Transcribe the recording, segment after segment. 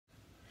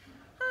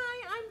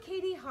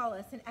Katie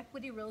Hollis, an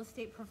equity real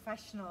estate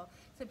professional.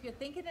 So if you're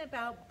thinking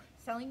about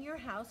selling your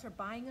house or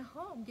buying a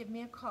home, give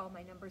me a call.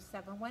 My number is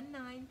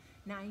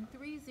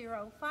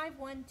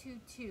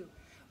 719-930-5122.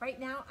 Right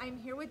now, I'm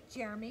here with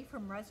Jeremy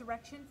from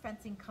Resurrection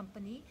Fencing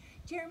Company.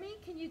 Jeremy,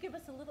 can you give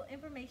us a little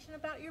information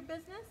about your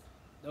business?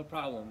 No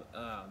problem.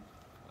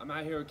 I'm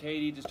out here with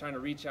Katie, just trying to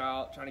reach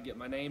out, trying to get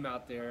my name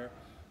out there.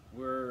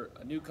 We're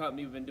a new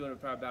company. We've been doing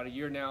it for about a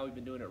year now. We've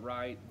been doing it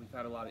right. We've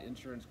had a lot of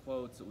insurance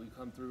quotes that we've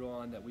come through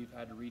on that we've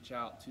had to reach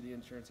out to the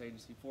insurance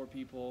agency for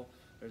people.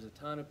 There's a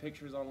ton of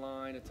pictures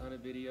online, a ton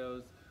of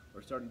videos.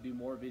 We're starting to do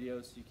more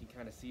videos so you can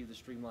kind of see the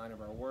streamline of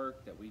our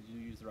work, that we do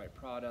use the right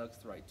products,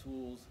 the right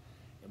tools,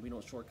 and we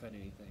don't shortcut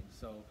anything.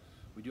 So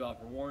we do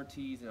offer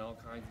warranties and all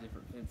kinds of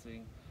different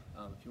fencing.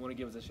 If you want to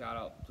give us a shout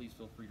out, please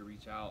feel free to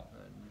reach out,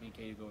 and me and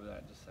Katie will go over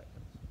that in just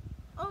seconds.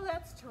 Oh,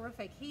 that's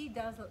terrific. He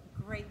does a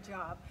great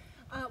job.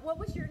 What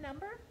was your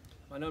number?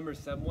 My number is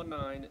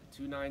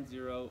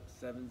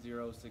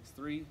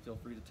 719-290-7063. Feel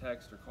free to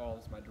text or call.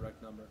 It's my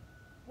direct number.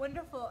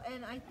 Wonderful.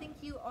 And I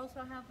think you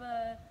also have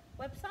a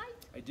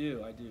website? I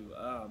do.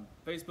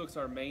 Facebook's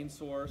our main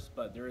source,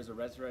 but there is a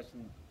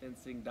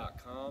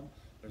resurrectionfencing.com.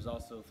 There's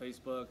also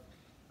Facebook.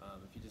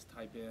 If you just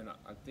type in,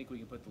 I think we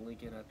can put the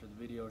link in after the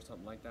video or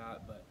something like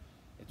that, but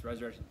it's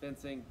Resurrection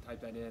Fencing.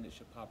 Type that in, it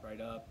should pop right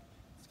up.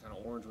 It's kind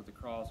of orange with the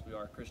cross. We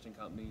are a Christian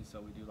company,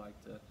 so we do like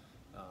to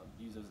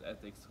use those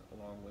ethics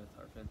along with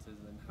our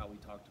fences and how we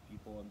talk to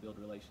people and build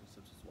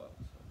relationships as well.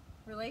 So.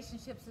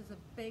 Relationships is a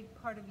big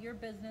part of your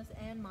business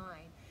and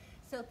mine.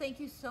 So thank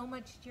you so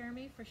much,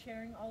 Jeremy, for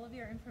sharing all of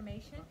your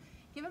information.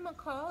 Give him a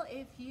call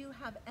if you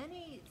have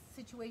any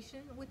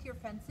situation with your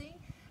fencing,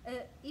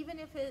 even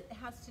if it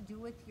has to do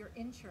with your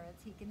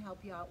insurance. He can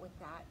help you out with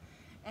that.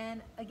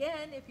 And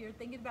again, if you're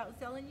thinking about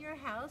selling your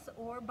house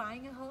or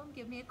buying a home,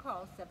 give me a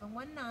call,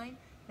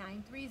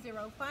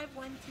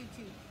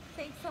 719-930-5122.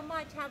 Thanks so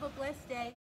much. Have a blessed day.